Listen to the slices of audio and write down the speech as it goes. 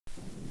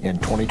In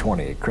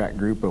 2020, a crack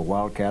group of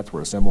Wildcats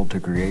were assembled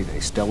to create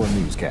a stellar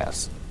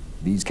newscast.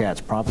 These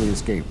cats promptly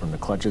escaped from the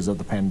clutches of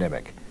the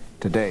pandemic.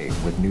 Today,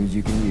 with news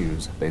you can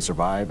use, they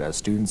survive as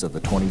students of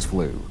the 20s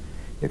flu.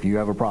 If you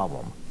have a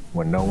problem,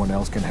 when no one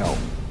else can help,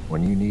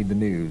 when you need the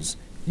news,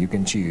 you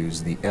can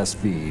choose the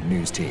SV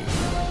News Team.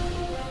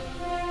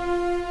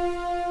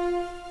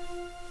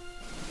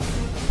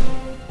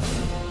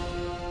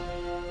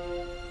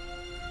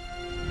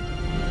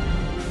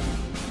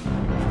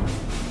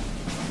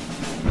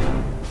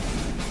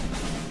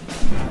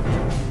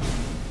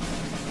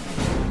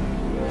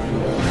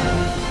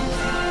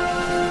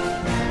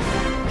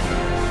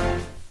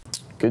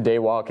 Good day,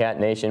 Wildcat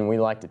Nation. We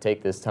like to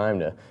take this time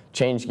to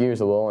change gears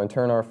a little and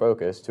turn our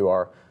focus to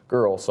our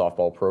girls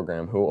softball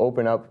program, who will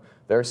open up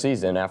their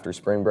season after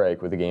spring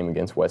break with a game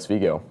against West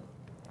Vigo.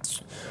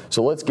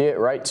 So let's get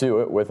right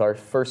to it with our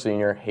first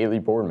senior, Haley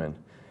Boardman.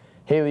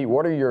 Haley,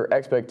 what are your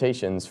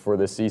expectations for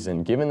this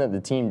season, given that the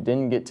team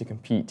didn't get to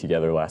compete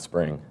together last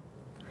spring?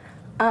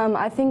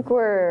 I think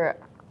we're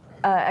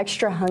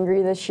extra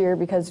hungry this year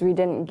because we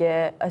didn't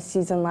get a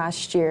season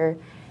last year.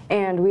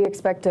 And we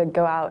expect to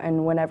go out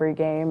and win every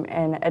game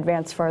and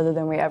advance farther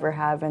than we ever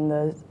have in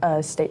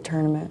the state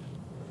tournament.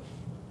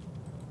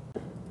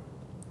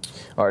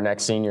 Our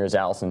next senior is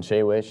Allison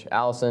Shawish.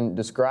 Allison,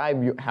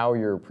 describe how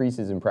your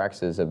preseason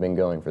practices have been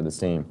going for this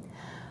team.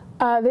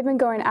 They've been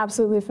going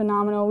absolutely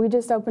phenomenal. We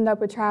just opened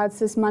up with tryouts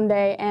this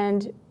Monday,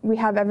 and we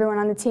have everyone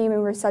on the team,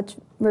 and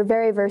we're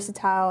very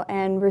versatile,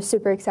 and we're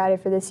super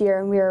excited for this year,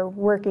 and we are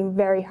working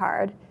very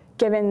hard,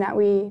 given that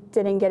we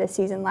didn't get a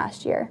season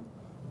last year.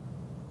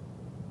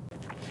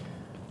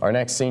 Our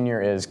next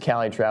senior is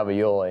Callie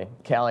Travaglioli.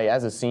 Callie,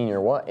 as a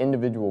senior, what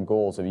individual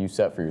goals have you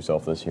set for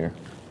yourself this year?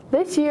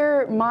 This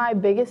year, my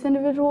biggest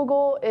individual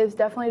goal is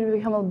definitely to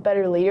become a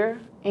better leader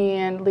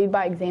and lead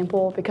by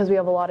example because we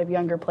have a lot of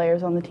younger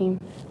players on the team.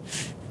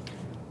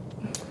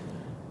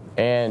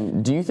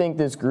 And do you think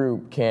this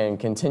group can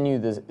continue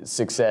the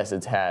success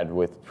it's had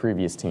with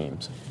previous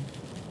teams?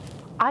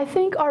 I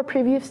think our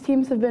previous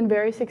teams have been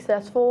very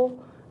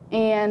successful,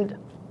 and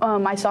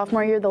my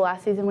sophomore year, the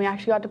last season we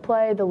actually got to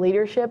play, the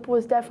leadership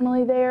was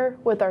definitely there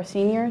with our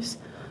seniors.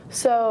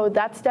 So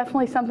that's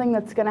definitely something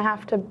that's going to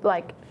have to,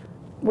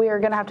 we are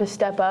going to have to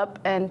step up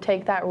and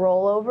take that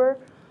role over.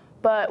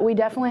 But we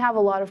definitely have a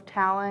lot of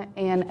talent,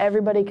 and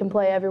everybody can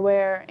play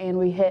everywhere, and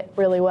we hit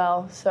really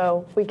well.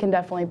 So we can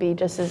definitely be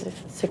just as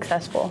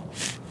successful.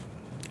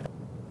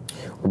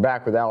 We're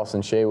back with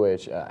Allison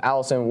Shawish.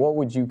 Allison, what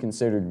would you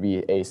consider to be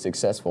a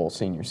successful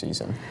senior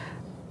season?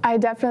 I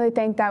definitely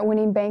think that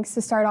winning Banks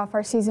to start off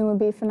our season would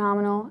be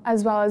phenomenal,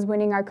 as well as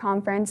winning our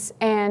conference.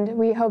 And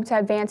we hope to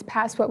advance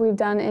past what we've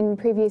done in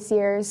previous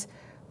years,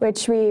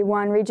 which we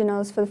won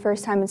regionals for the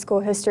first time in school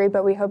history,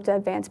 but we hope to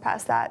advance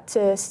past that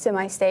to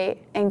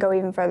semi-state and go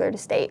even further to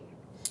state.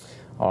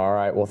 All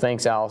right, well,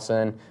 thanks,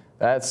 Allison.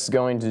 That's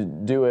going to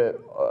do it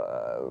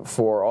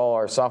for all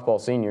our softball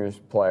seniors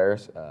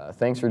players.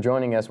 Thanks for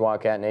joining us,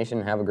 Wildcat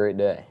Nation. Have a great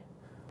day.